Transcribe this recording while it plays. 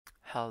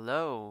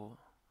Hello,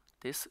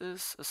 this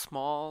is a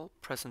small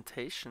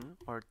presentation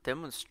or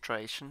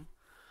demonstration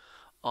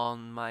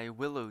on my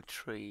Willow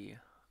tree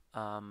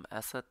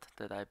asset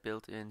that I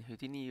built in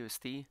Houdini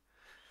USD.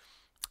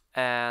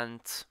 And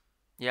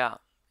yeah,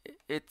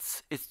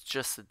 it's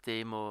just a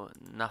demo,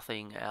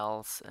 nothing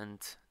else,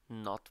 and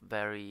not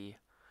very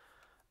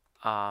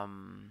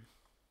um,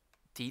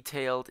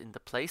 detailed in the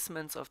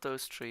placements of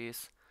those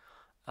trees.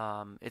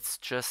 It's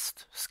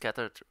just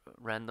scattered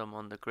random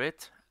on the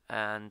grid,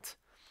 and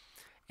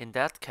in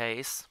that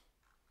case,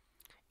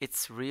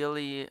 it's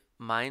really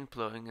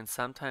mind-blowing and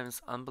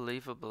sometimes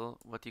unbelievable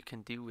what you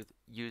can do with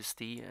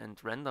USD and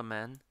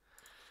Renderman.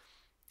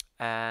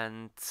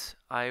 And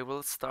I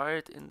will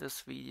start in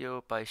this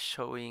video by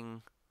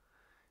showing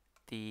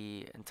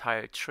the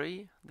entire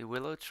tree, the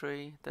willow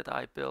tree that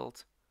I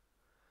built.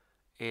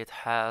 It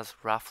has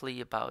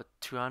roughly about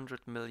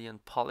 200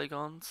 million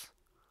polygons.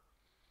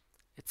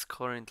 It's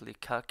currently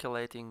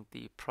calculating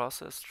the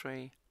process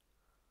tree.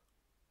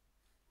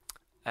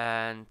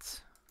 And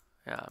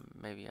yeah,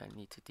 maybe I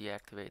need to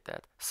deactivate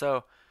that.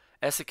 So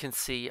as you can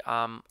see,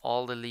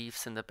 all the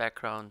leaves in the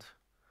background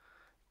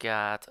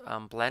get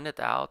blended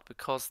out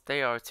because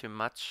they are too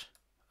much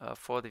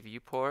for the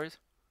viewport.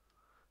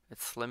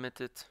 It's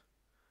limited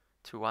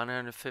to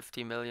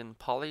 150 million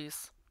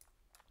polys.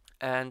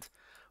 And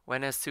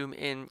when I zoom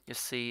in, you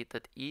see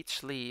that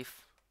each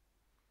leaf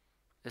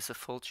is a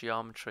full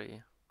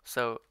geometry.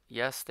 So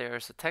yes,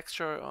 there's a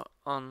texture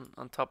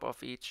on top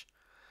of each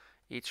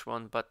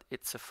one, but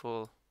it's the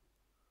full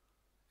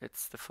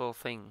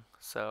thing.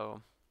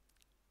 So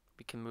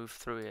we can move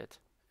through it.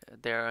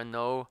 There are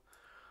no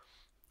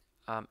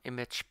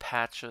image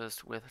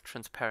patches with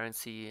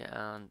transparency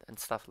and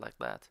stuff like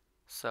that.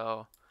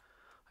 So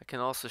I can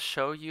also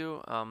show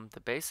you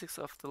the basics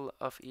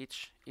of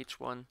each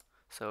one.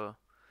 So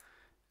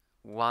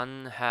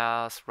one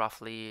has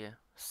roughly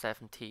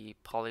 70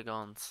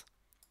 polygons,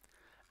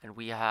 and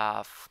we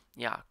have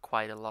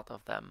quite a lot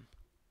of them.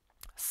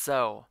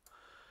 So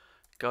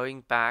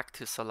going back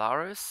to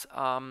Solaris,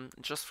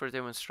 just for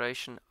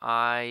demonstration,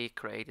 I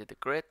created a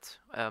grid.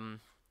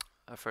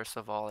 First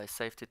of all, I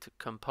saved it to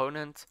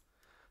component.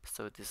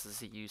 So this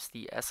is a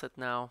USD asset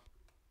now.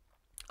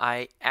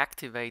 I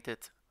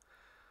activated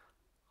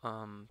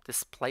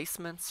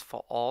displacements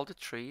for all the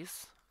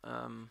trees.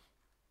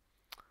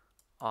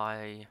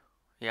 I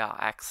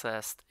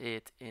accessed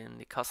it in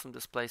the custom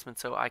displacement,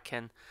 so I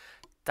can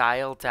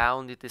dial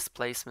down the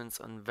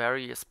displacements on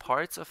various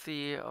parts of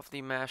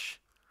the mesh,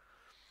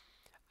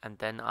 and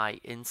then I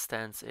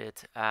instance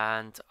it.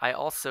 And I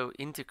also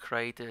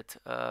integrated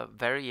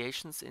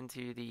variations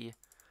into the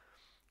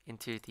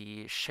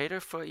shader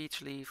for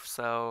each leaf.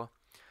 So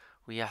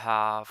we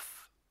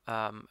have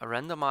a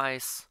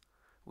randomize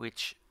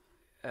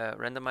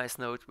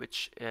node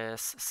which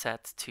is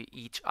set to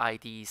each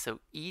ID.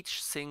 So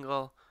each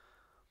single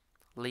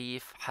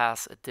leaf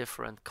has a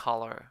different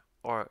color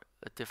or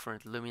a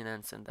different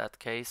luminance in that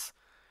case.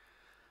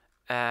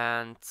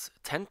 And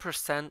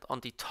 10% on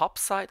the top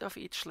side of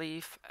each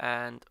leaf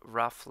and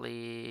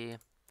roughly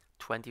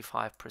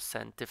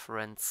 25%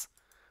 difference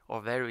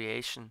or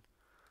variation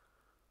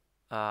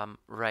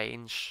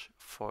range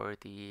for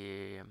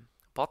the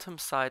bottom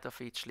side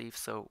of each leaf.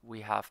 So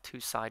we have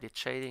two-sided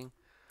shading.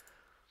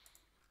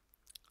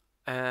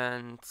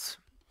 And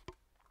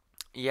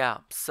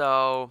yeah,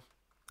 so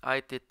I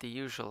did the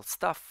usual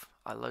stuff.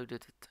 I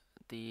loaded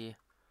the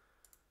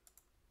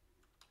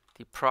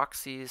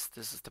proxies.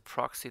 This is the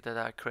proxy that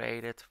I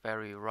created,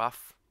 very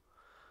rough.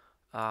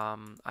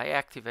 I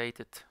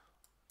activated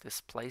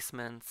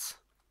displacements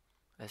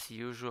as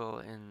usual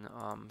in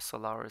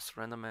Solaris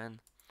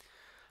Renderman.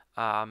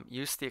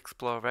 Use the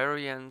explore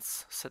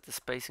variants, set the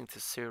spacing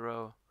to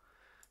 0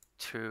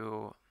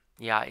 to,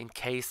 in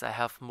case I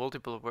have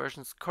multiple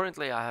versions.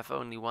 Currently I have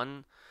only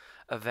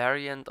a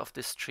variant of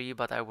this tree,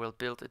 but I will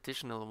build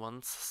additional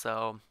ones,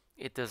 so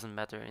it doesn't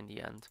matter in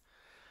the end.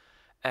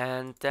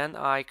 And then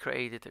I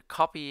created a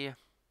copy,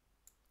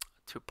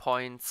 2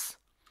 points,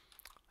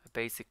 a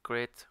basic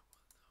grid,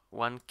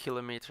 1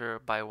 kilometer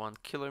by 1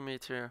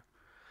 kilometer,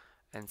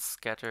 and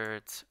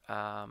scattered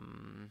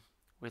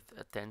with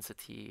a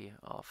density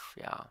of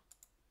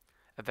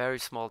a very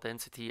small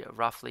density,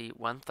 roughly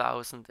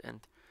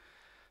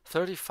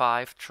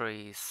 1035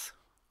 trees.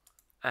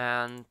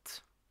 And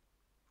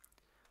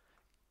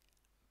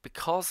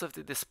because of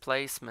the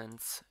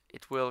displacements,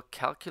 it will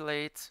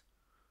calculate.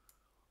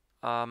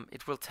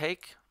 It will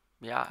take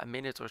a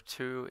minute or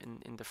two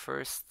in the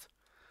first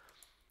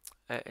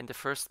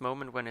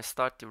moment when I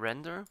start the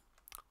render,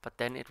 but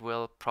then it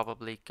will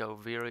probably go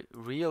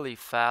really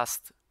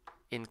fast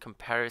in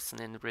comparison,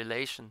 in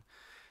relation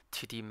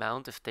to the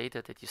amount of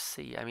data that you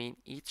see. I mean,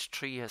 each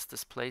tree has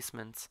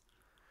displacements,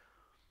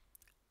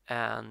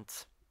 and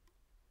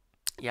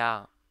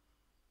a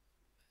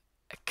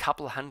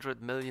couple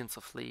hundred millions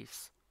of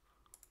leaves.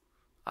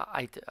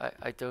 I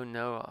don't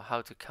know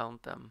how to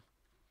count them.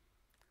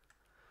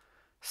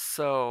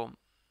 So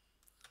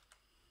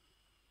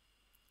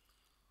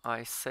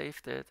I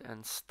saved it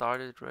and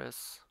started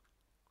this.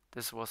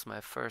 This was my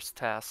first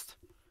test.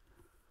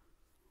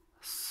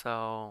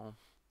 So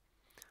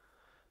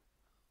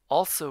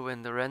also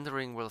when the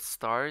rendering will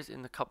start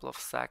in a couple of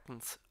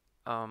seconds,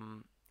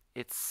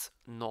 it's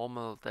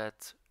normal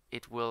that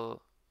it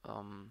will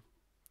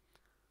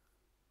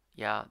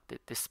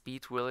the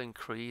speed will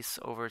increase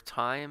over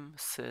time,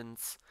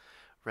 since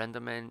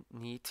Renderman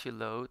need to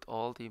load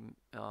all the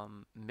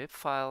MIP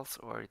files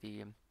or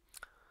the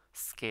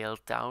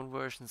scaled down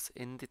versions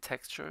in the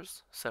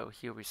textures. So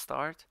here we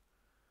start.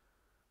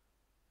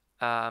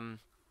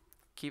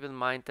 Keep in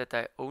mind that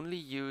I only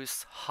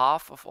use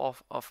half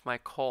of my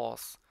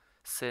cores,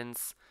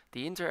 since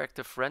the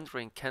interactive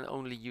rendering can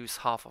only use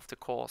half of the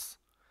cores.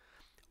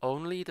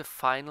 Only the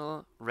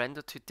final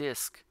render to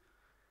disk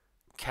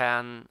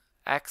can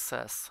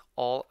access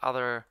all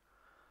other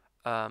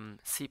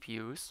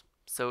CPUs,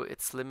 so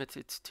it's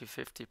limited to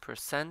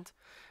 50%.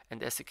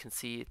 And as you can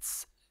see,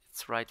 it's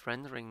right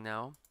rendering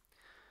now.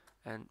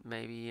 And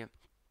maybe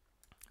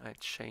I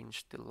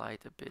change the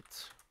light a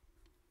bit.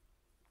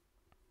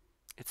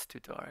 It's too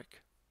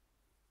dark.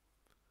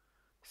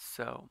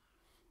 So,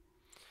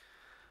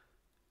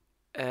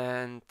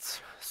 and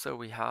so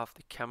we have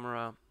the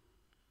camera,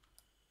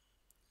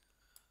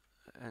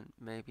 and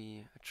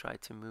maybe I try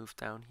to move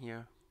down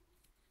here.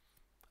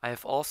 I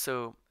have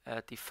also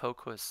the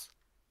focus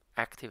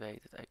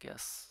activated, I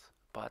guess,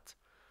 but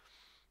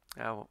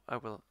I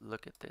will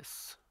look at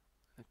this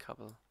in a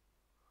couple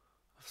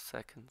of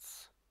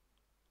seconds.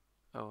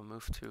 Oh,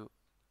 move too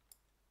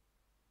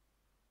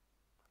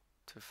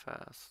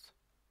fast.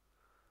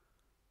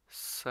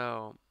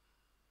 So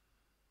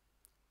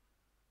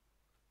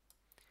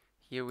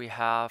here we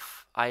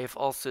have, I have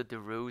also the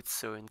roots,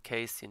 so in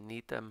case you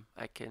need them,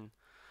 I can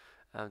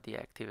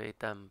deactivate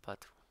them,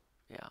 but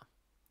yeah,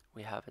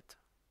 we have it.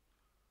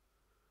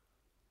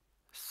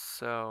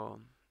 So,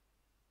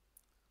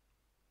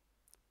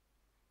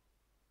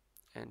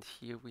 and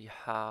here we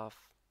have,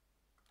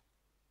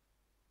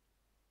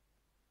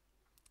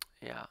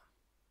 yeah,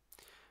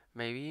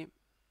 maybe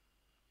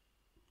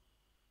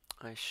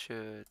I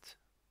should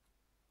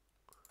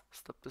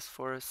stop this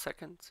for a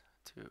second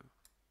to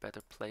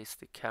better place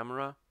the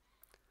camera.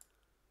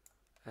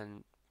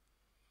 And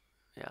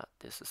yeah,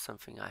 this is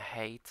something I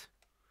hate,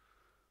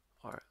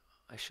 or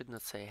I should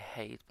not say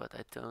hate, but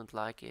I don't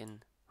like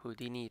in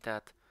Houdini,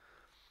 that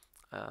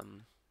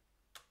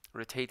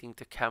rotating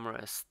the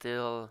camera is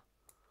still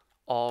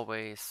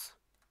always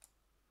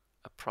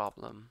a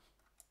problem.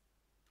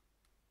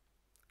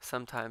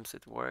 Sometimes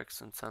it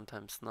works and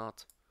sometimes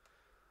not.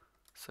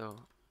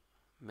 So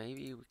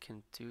maybe we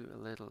can do a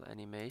little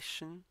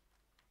animation.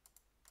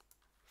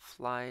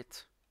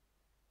 Flight,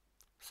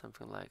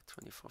 something like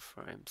 24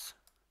 frames.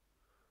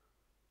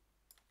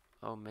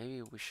 Oh,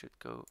 maybe we should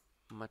go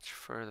much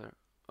further.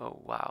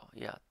 Oh wow,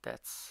 yeah,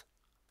 that's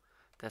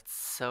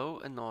so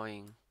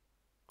annoying.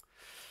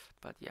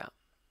 But yeah,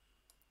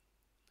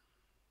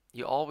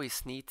 you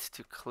always need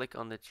to click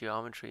on the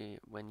geometry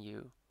when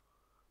you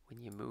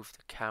move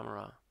the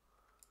camera.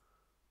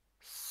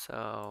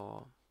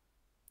 So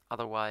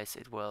otherwise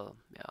it will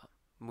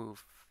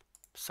move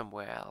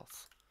somewhere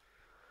else.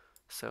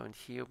 So in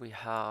here we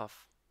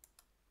have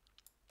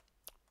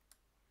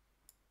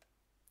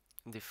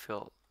the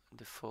full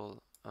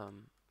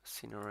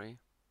scenery,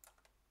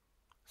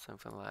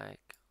 something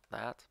like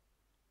that.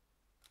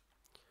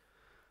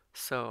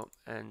 So,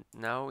 and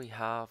now we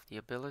have the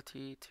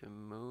ability to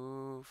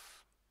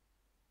move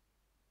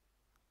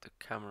the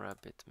camera a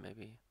bit,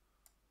 maybe.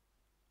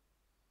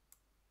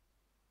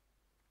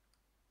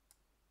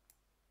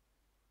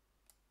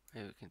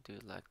 Maybe we can do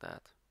it like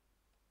that.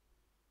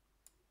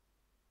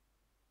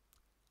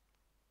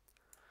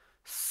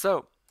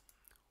 So,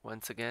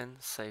 once again,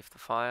 save the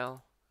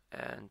file,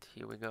 and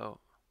here we go.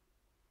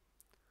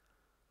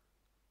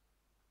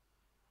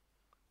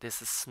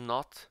 This is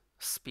not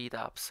speed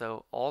up,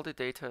 so all the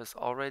data is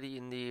already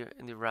in the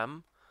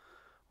RAM.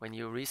 When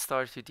you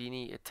restart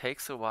Houdini, it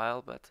takes a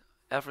while, but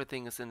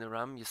everything is in the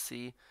RAM. You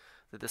see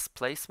the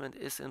displacement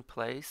is in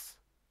place.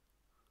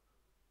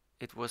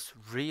 It was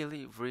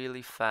really,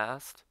 really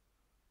fast.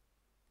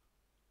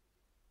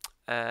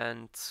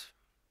 And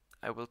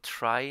I will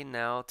try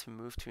now to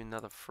move to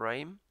another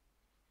frame.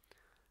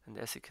 And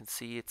as you can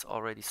see, it's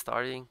already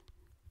starting.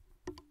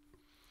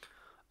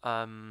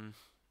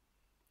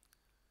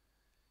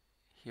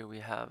 Here we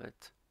have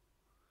it.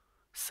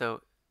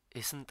 So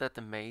isn't that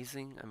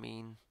amazing? I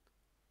mean,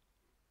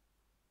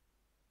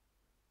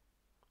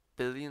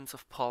 billions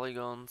of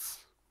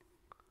polygons.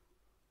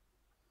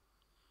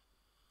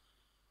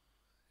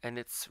 And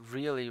it's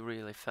really,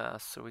 really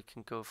fast, so we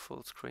can go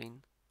full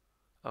screen.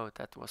 Oh,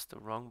 that was the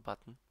wrong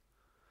button.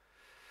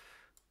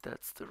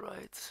 That's the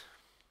right.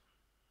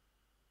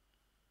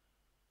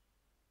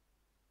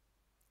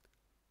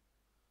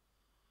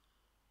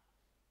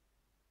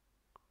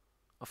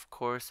 Of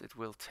course, it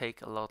will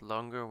take a lot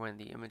longer when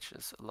the image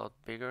is a lot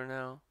bigger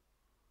now.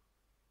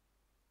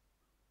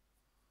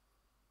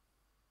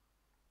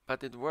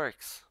 But it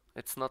works.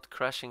 It's not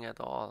crashing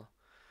at all.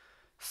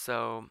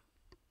 So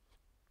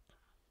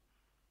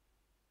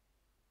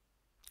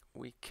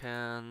we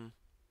can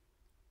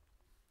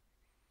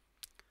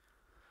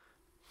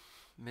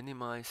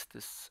minimize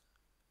this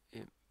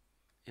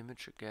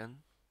image again.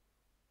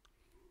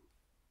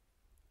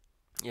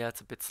 Yeah,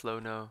 it's a bit slow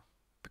now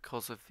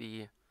because of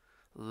the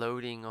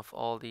loading of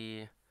all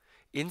the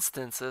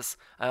instances.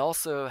 I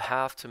also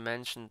have to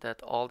mention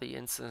that all the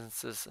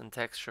instances and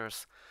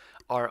textures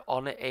are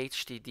on a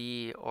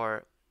HDD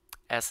or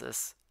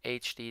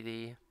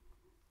SSHDD,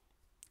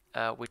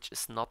 which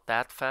is not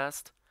that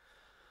fast,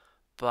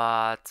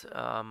 but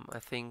I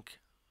think,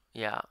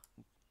 yeah,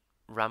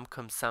 RAM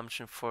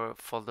consumption for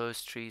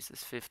those trees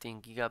is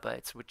 15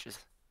 gigabytes, which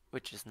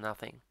is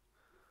nothing.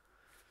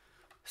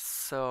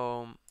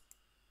 So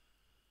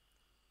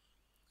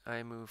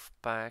I move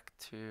back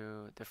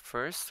to the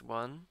first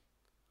one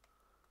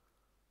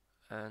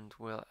and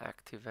we'll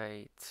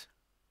activate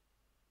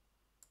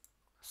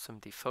some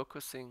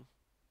defocusing.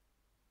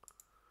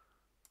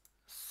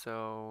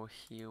 So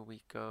here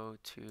we go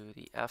to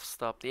the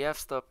f-stop. The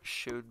f-stop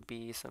should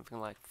be something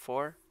like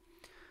 4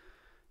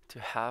 to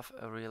have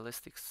a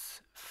realistic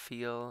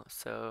feel.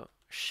 So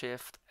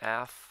Shift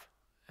F,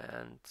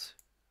 and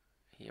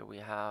here we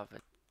have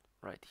it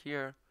right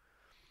here.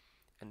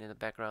 And in the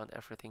background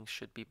everything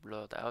should be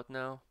blurred out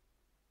now.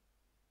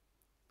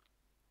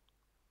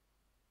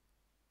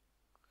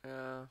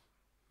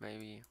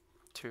 Maybe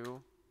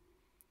 2.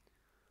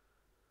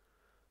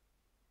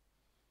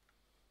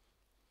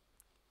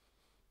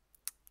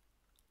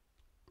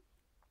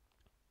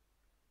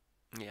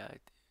 Yeah,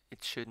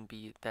 it shouldn't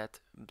be that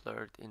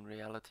blurred in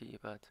reality,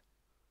 but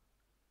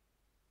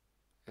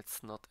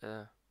it's not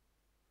a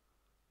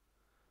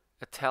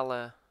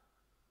tele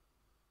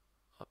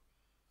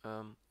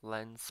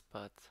lens,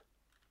 but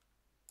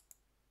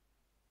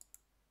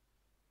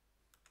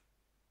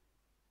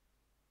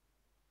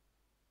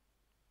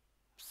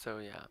so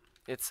yeah,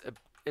 it's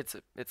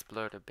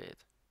blurred a bit.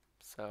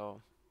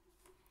 So,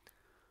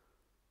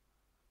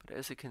 but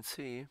as you can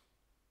see,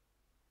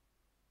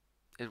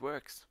 it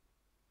works.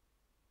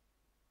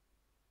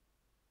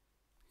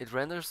 It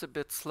renders a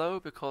bit slow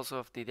because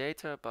of the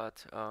data,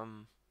 but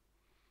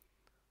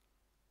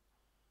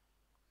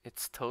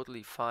it's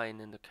totally fine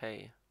in the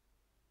K.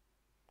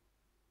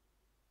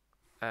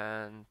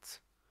 And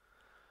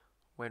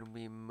when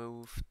we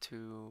move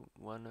to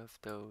one of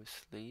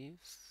those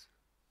leaves,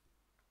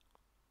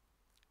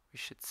 we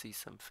should see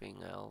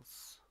something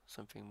else,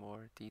 something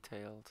more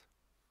detailed.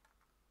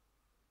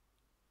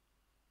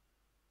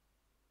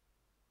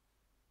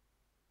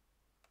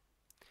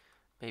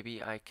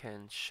 Maybe I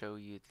can show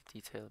you the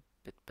detail a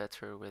bit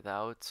better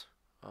without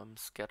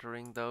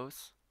scattering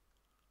those.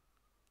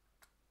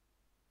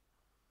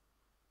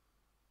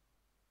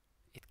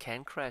 It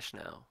can crash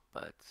now,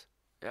 but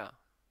yeah,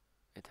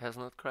 it has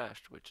not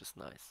crashed, which is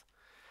nice.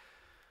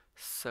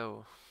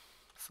 So,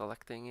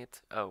 selecting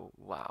it. Oh,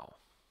 wow.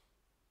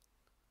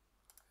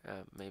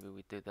 Maybe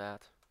we did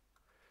that.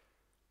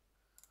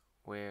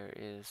 Where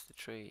is the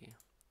tree?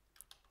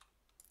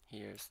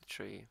 Here's the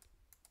tree.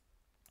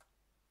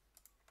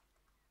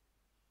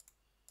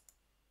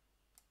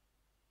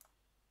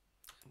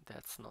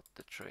 That's not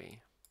the tree.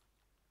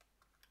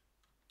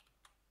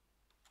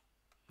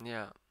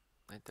 Yeah,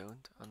 I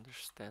don't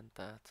understand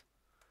that.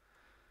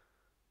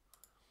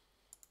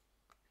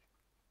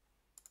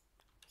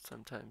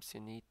 Sometimes you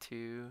need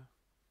to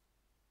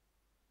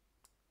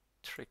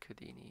trick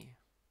Houdini.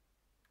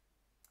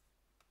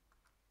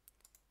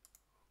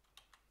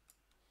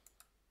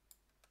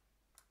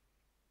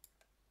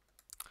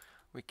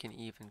 We can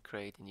even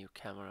create a new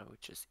camera,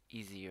 which is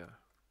easier.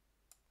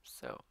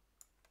 So,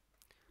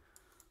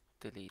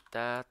 delete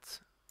that,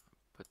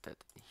 put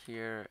that in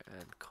here,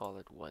 and call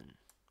it 1.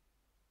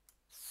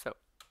 So,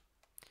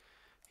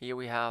 here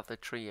we have the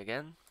tree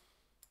again,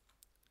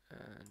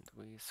 and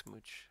we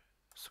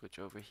switch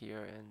over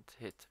here and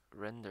hit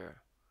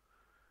render.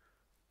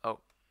 Oh,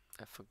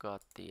 I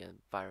forgot the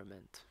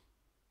environment.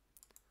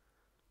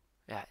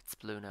 Yeah, it's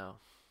blue now.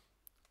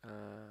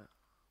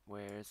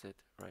 Where is it?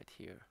 Right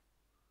here.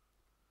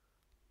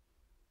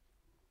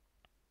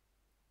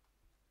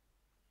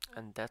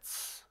 And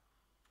that's,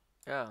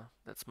 yeah,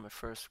 that's my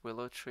first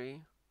willow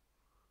tree.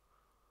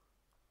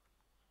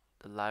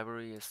 The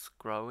library is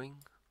growing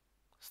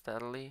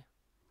steadily.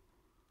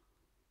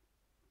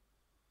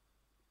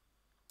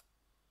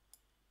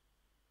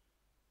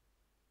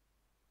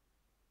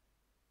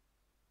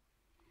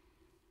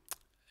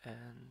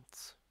 And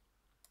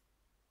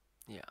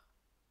yeah,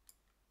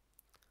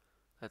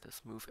 let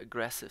us move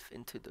aggressive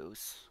into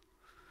those,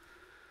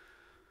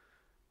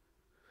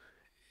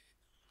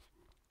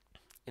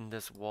 in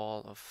this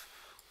wall of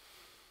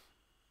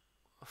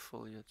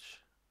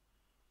foliage.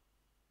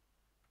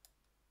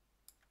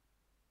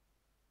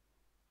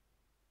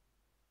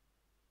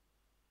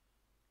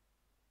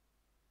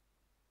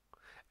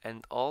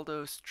 And all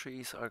those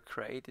trees are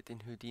created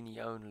in Houdini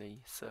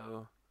only,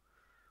 so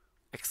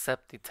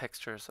except the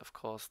textures, of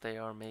course, they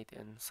are made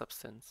in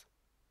Substance.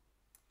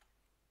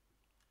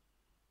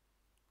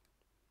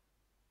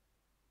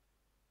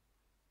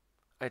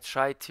 I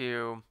try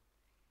to,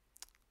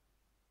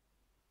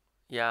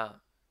 yeah,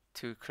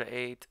 to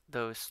create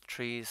those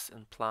trees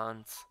and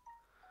plants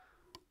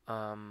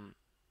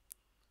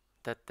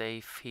that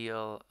they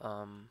feel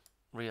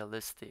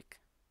realistic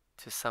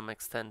to some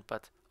extent.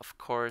 But of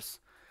course,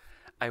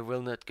 I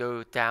will not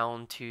go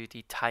down to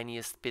the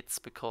tiniest bits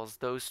because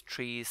those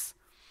trees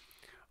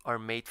are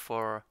made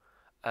for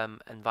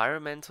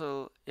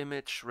environmental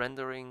image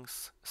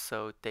renderings,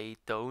 so they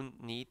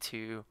don't need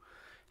to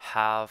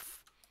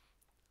have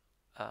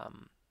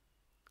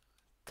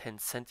 10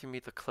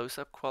 centimeter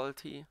close-up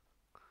quality,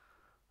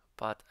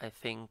 but I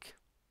think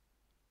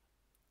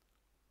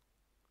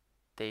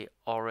they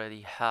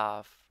already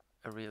have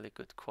a really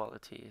good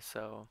quality,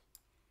 so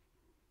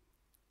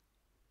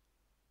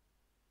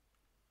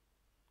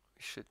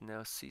we should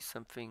now see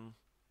some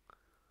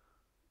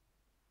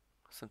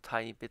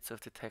tiny bits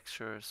of the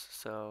textures.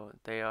 So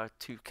they are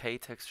 2K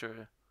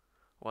texture,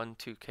 one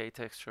 2K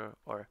texture,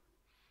 or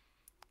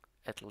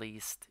at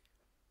least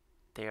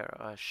there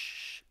are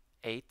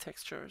 8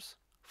 textures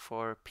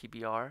for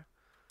PBR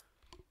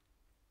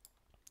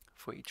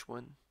for each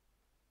one.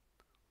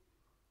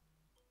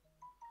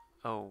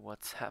 Oh,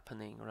 what's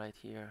happening right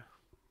here?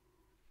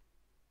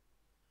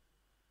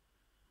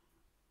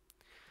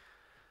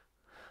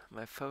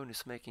 My phone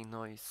is making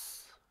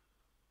noise.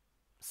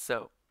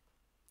 So,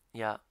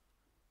 yeah,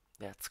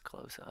 that's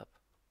close up.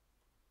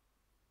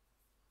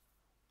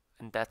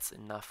 And that's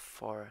enough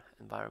for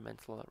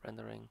environmental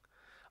rendering.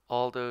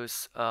 All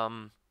those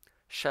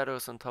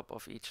shadows on top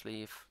of each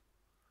leaf,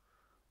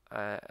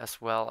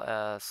 as well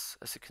as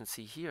you can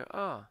see here.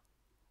 Oh,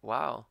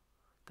 wow,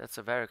 that's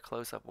a very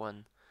close-up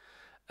one.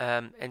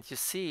 And you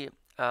see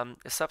a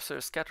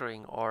subsurface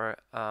scattering, or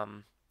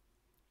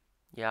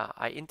yeah,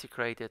 I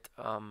integrated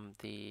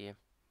the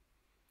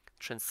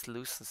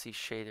translucency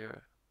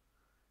shader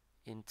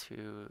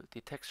into the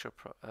texture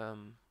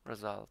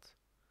result.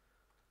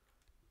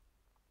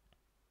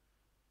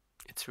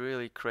 It's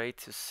really great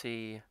to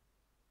see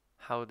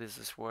how this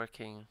is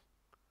working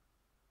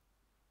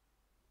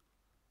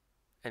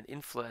and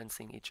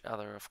influencing each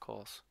other, of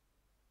course.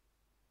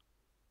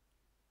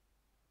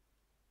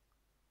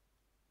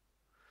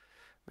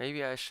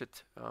 Maybe I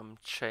should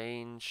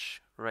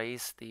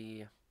raise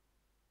the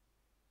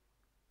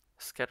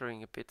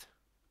scattering a bit,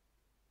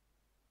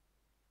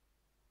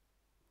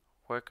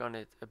 work on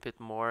it a bit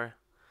more.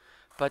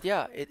 But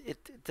yeah,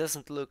 it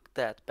doesn't look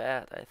that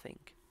bad, I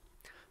think.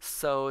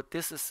 So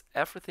this is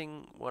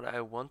everything what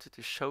I wanted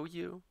to show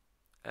you,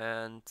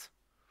 and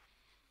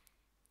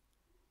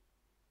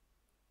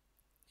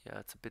yeah,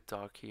 it's a bit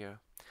dark here.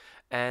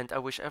 And I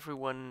wish every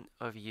one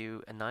of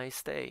you a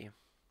nice day.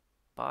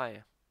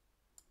 Bye.